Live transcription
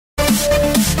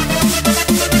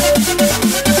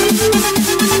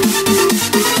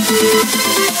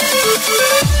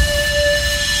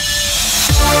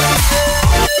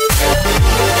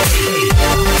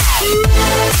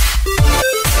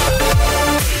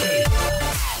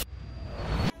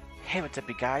What's up,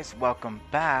 you guys? Welcome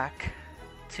back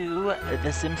to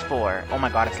The Sims 4. Oh my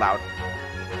god, it's loud.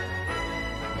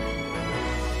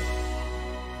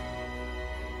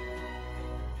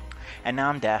 And now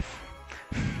I'm deaf.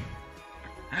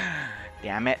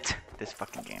 Damn it. This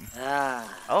fucking game.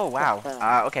 Oh,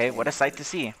 wow. Okay, what a sight to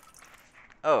see.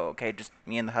 Oh, okay, just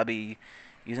me and the hubby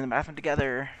using the bathroom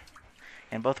together.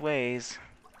 In both ways.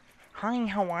 Hi,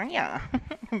 how are ya?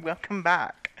 Welcome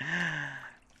back.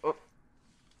 Oh.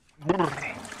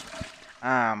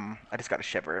 I just got a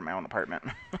shiver in my own apartment.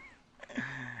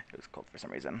 It was cold for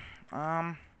some reason.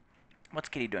 What's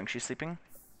Kitty doing? She's sleeping?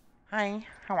 Hi,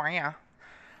 how are ya?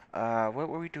 What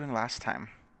were we doing last time?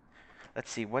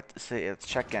 Let's see, let's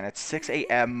check in. It's 6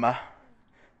 a.m.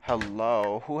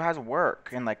 Hello, who has work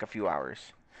in like a few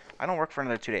hours? I don't work for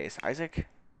another 2 days. Isaac?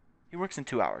 He works in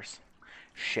 2 hours.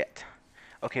 Shit.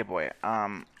 Okay, boy,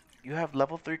 you have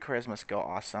level 3 charisma skill,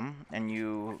 awesome, and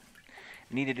you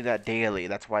need to do that daily.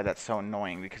 That's why that's so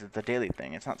annoying, because it's a daily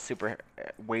thing. It's not super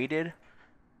weighted,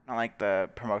 not like the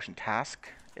promotion task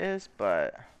is,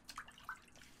 but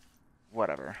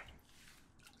whatever.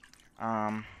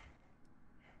 Let's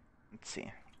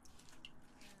see.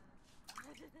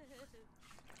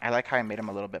 I like how I made him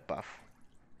a little bit buff.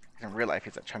 In real life,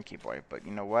 he's a chunky boy, but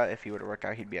you know what? If he were to work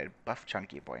out, he'd be a buff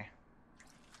chunky boy.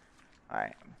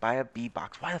 Alright, buy a bee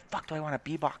box. Why the fuck do I want a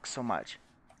bee box so much?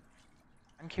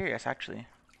 I'm curious, actually.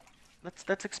 Let's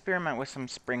experiment with some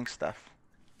spring stuff.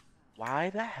 Why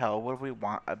the hell would we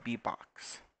want a bee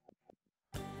box?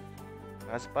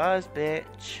 Buzz buzz,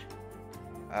 bitch.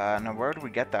 Now where would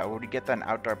we get that? Would we get that in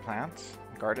outdoor plants?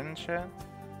 Garden and shit?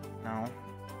 No.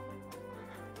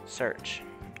 Search.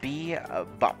 Bee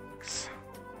box.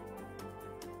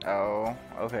 Oh,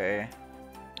 okay.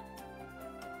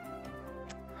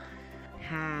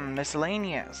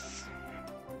 Miscellaneous.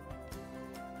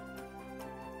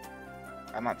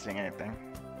 I'm not seeing anything.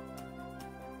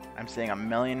 I'm seeing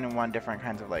 1,000,001 different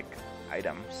kinds of, like,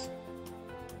 items.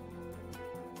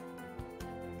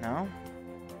 No?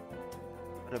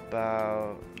 What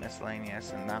about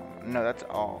miscellaneous and that one? No, that's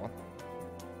all.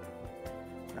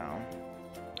 No.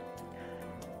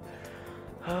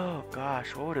 Oh,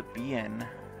 gosh, what would it be in?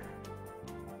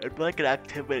 I'd like an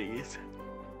activities.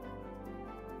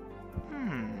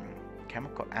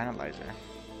 Chemical analyzer.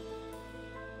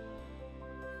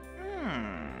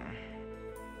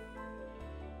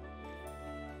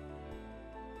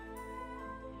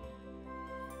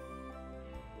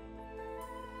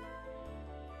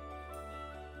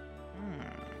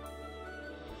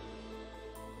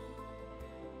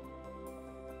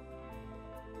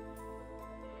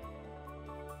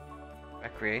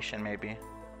 Recreation, maybe.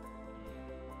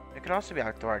 It could also be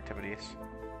outdoor activities.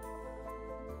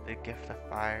 The gift of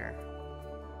fire.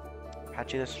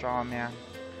 Patchy the straw man.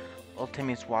 Old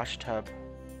Timmy's wash tub.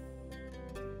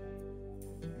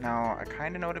 Now, I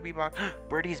kind of know what a bee box.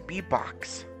 Birdie's bee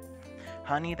box.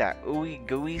 Honey, that ooey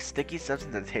gooey sticky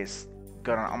substance that tastes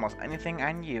good on almost anything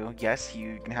and you. Yes,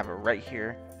 you can have it right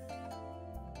here.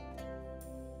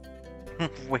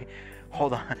 Wait,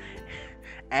 hold on.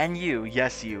 And you,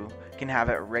 yes, you can have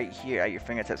it right here at your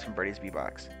fingertips from Birdie's bee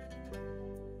box.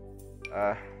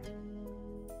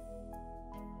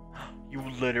 You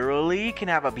literally can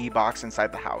have a bee box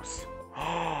inside the house.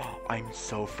 I'm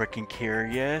so freaking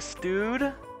curious,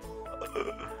 dude.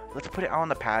 Let's put it out on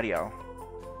the patio.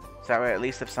 So that way, at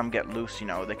least if some get loose, you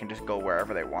know, they can just go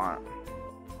wherever they want.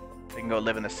 They can go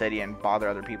live in the city and bother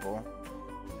other people.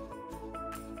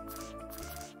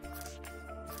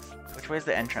 Which way is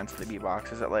the entrance to the bee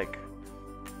box? Is it like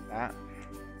that?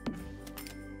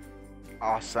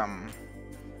 Awesome.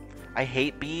 I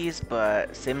hate bees,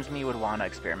 but Sims me would want to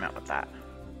experiment with that.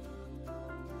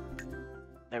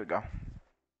 There we go.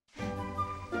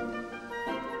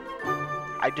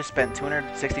 I just spent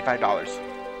 $265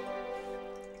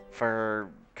 for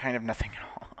kind of nothing at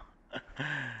all.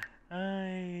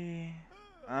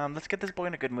 Let's get this boy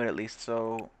in a good mood at least.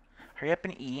 So hurry up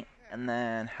and eat, and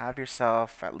then have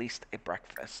yourself at least a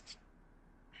breakfast.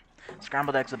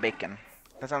 Scrambled eggs with bacon.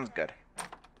 That sounds good.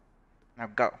 Now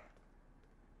go.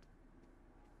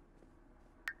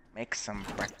 Make some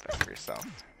breakfast for yourself.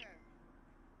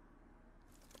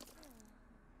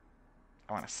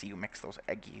 I want to see you mix those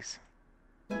eggies.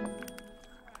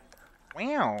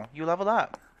 Wow, you leveled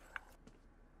up.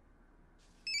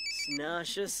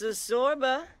 Snasha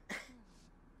Sasorba.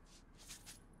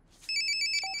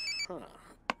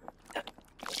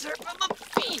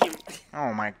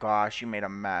 Oh my gosh, you made a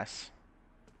mess.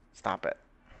 Stop it.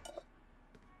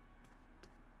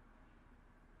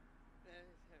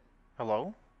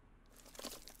 Hello?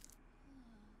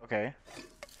 Okay.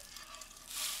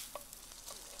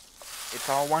 It's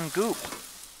all one goop.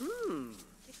 Hmm.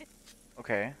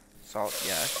 Okay. Salt,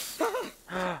 yes.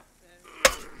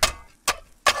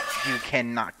 You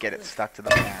cannot get it stuck to the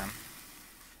pan.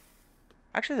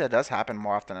 Actually, that does happen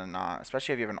more often than not,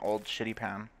 especially if you have an old shitty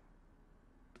pan.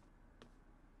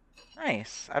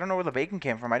 Nice. I don't know where the bacon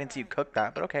came from. I didn't see you cook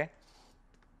that, but okay.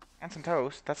 And some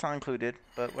toast. That's not included,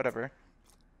 but whatever.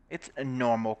 It's a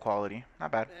normal quality.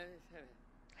 Not bad.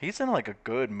 He's in like a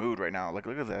good mood right now. Like,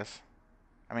 look at this.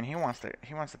 I mean, he wants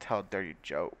to tell a dirty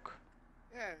joke.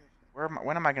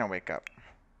 When am I gonna wake up?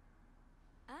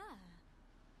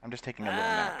 I'm just taking a little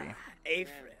nappy.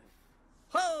 Afrith.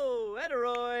 Ho,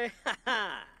 Ederoy. Ha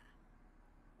ha.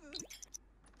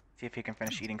 See if he can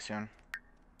finish eating soon.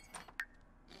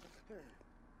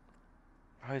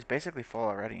 Oh, he's basically full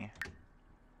already.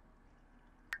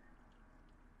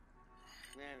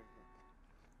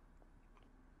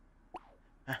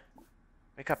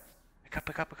 Wake up. Wake up,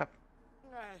 wake up, wake up.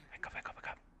 Wake up, wake up, wake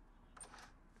up.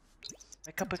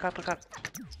 Wake up, wake up, wake up.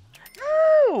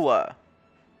 No!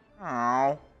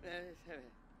 Oh.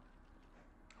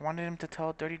 I wanted him to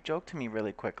tell a dirty joke to me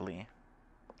really quickly.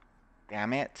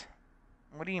 Damn it.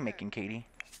 What are you making, Katie?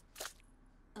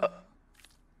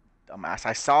 Dumbass,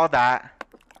 I saw that.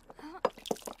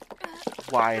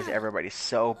 Why is everybody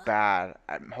so bad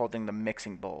at holding the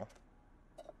mixing bowl?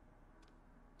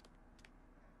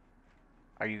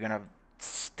 Are you gonna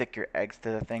stick your eggs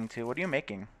to the thing too? What are you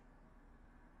making?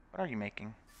 What are you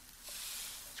making?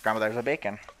 Scrambled eggs with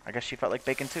bacon. I guess she felt like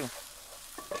bacon too.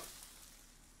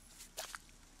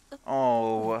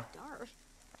 Oh,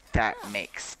 that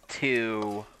makes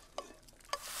two.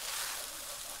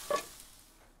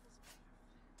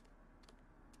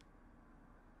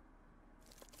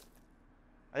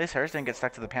 At least hers didn't get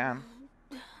stuck to the pan.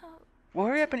 Well,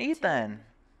 hurry up and eat then.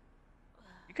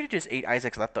 You could have just ate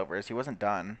Isaac's leftovers. He wasn't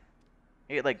done.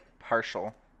 He ate like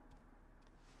partial.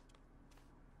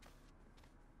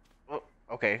 Oh,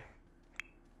 okay.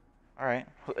 Alright.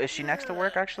 Is she next to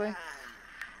work actually?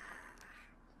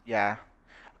 Yeah.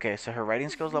 Okay, so her writing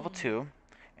skills level 2.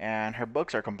 And her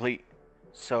books are complete.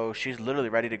 So she's literally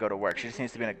ready to go to work. She just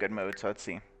needs to be in a good mood. So let's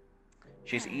see.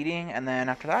 She's eating, and then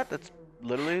after that, that's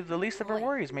literally the least of her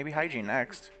worries. Maybe hygiene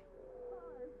next.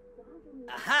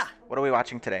 Aha. What are we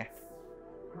watching today?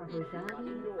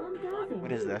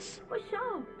 What is this?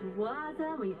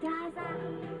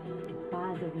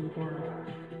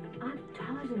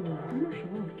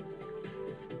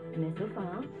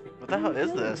 What the hell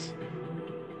is this?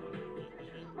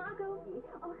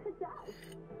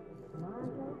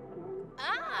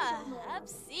 I've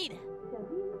seen it.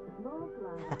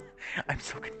 I'm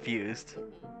so confused.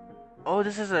 Oh,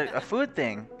 this is a food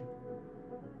thing.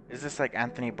 Is this like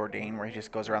Anthony Bourdain where he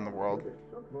just goes around the world?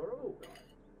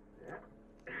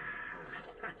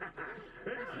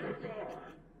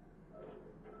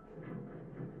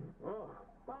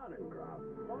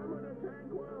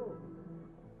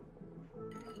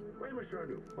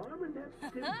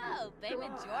 Oh, baby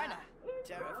Jorna.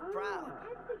 Tariff proud.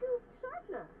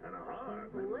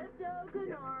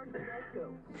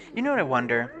 You know what I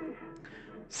wonder?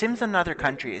 Sims in other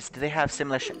countries, do they have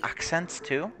Simlish accents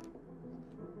too?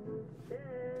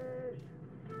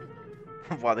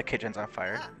 While the kitchen's on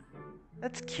fire.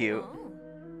 That's cute.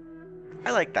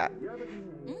 I like that.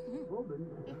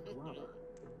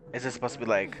 Is this supposed to be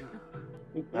like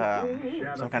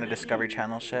some kind of Discovery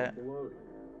Channel shit?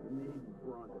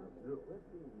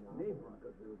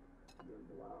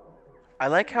 I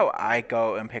like how I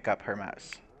go and pick up her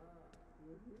mess.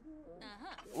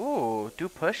 Ooh, do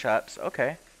push-ups.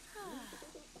 Okay.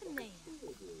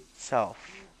 Self.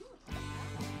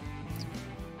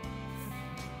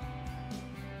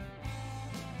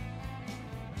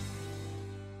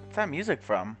 What's that music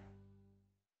from?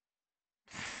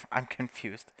 I'm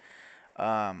confused.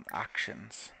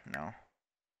 Actions. No.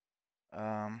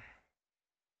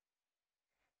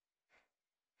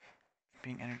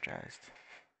 Being energized.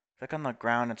 Click on the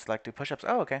ground and select do push-ups.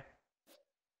 Oh, okay.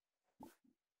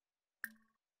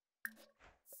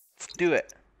 Let's do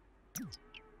it.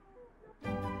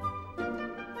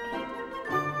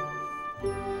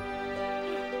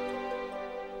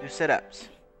 Do sit-ups.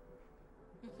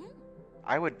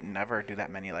 I would never do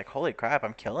that many. Like, holy crap,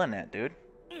 I'm killing it, dude.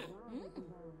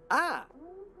 Ah.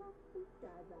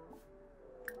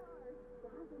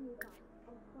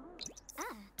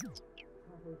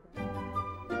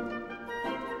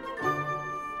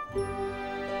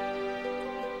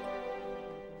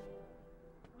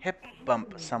 Hip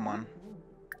bump someone.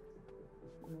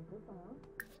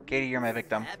 Katie, you're my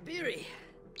victim. Beery.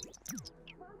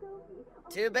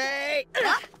 Tubey.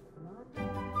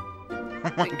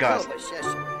 Oh my gosh.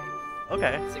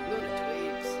 Okay. Sigmuna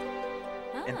tweebs.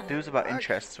 enthused about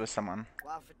interests with someone.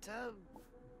 Wafatub.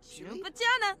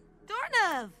 Snoopatjana.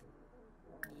 Dornov.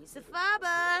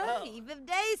 Yusufaba. Even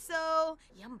Deso.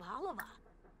 Yambalova.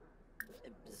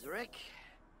 Zrik.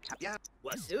 Yeah.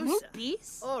 Wasusa.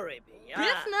 Moopis. Oribi.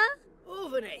 Grifna.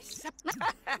 Uvenes.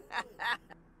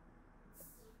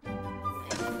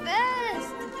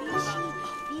 Best.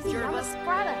 Easy Mama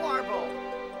Sprada. Warble.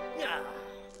 Yeah.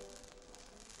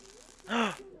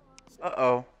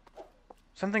 Uh-oh.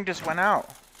 Something just went out.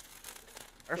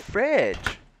 Our fridge.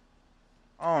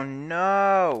 Oh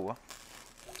no.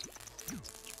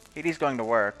 Katie's going to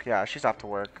work. Yeah, she's off to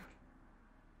work.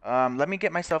 Let me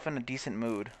get myself in a decent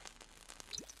mood.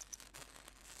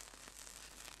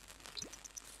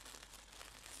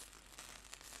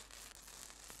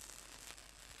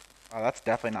 Oh, that's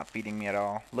definitely not feeding me at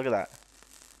all. Look at that.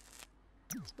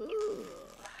 Ooh.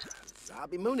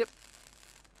 Zabi Moonip.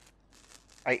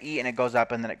 I eat and it goes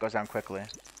up and then it goes down quickly.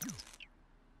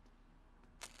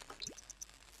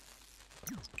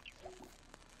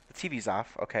 The TV's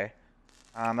off. Okay.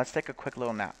 Let's take a quick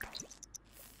little nap.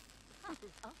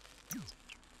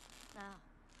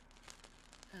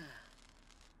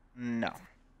 No.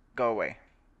 Go away.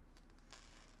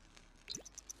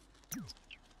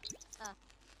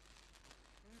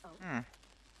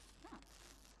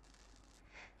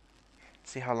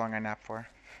 See how long I nap for.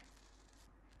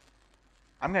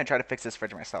 I'm gonna try to fix this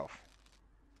fridge myself.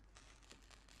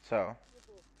 So,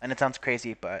 and it sounds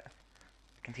crazy, but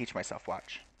I can teach myself.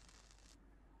 Watch.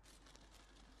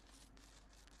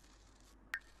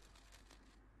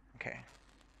 Okay.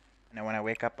 And then when I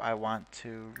wake up, I want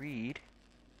to read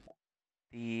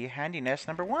the handiness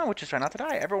 #1, which is try not to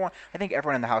die. I think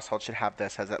everyone in the household should have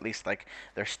this as at least like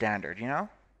their standard, you know?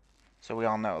 So we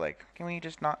all know, like, can we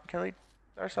just not kill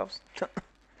ourselves?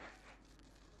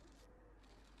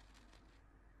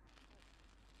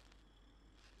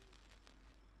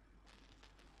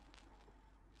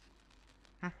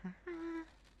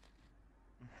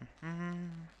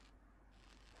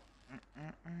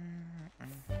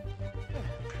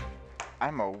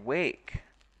 I'm awake.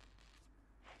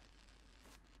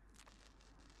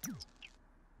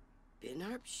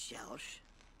 Binarp Shelsh.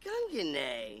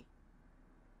 Gungane.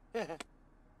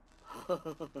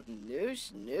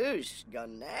 Noose, noose,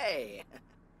 Gunay.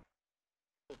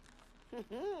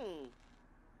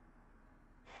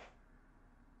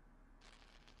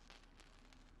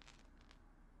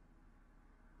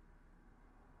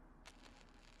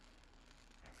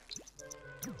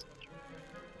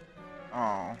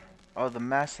 Oh. Oh, the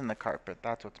mess in the carpet.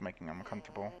 That's what's making them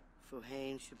uncomfortable.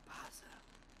 Fuhain Shabaza.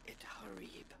 It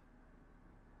Harib.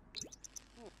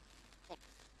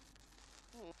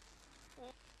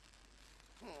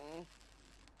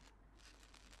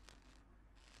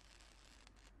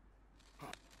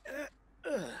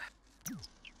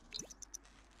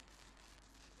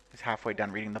 He's halfway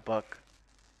done reading the book.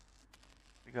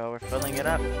 Here we go, we're filling it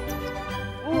up.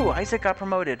 Ooh, Isaac got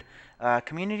promoted.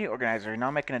 Community organizer.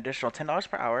 Now make an additional $10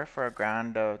 per hour for a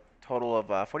grand total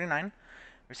of 49.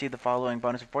 Receive the following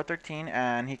bonus of 413,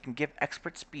 and he can give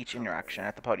expert speech interaction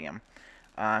at the podium.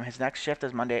 His next shift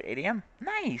is Monday at 8 a.m.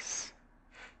 Nice!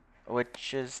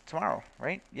 Which is tomorrow,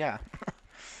 right? Yeah.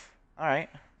 Alright.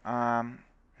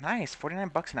 Nice. 49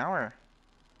 bucks an hour.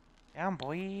 Yeah,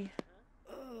 boy.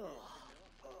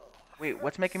 Wait,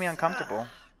 what's making me uncomfortable?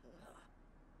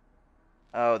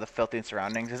 Oh, the filthy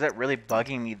surroundings. Is it really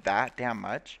bugging me that damn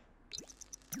much?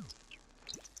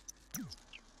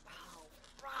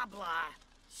 Brabla.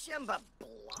 Shemba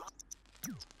blah.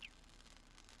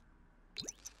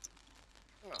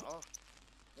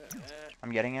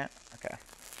 I'm getting it? Okay.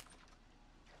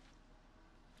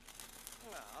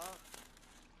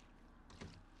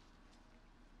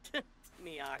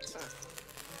 Me ox.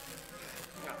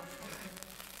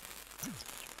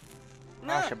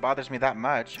 Gosh, it bothers me that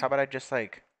much. How about I just,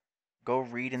 like, go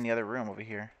read in the other room over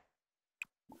here?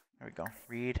 There we go.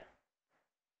 Read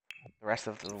the rest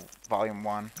of the volume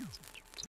 1.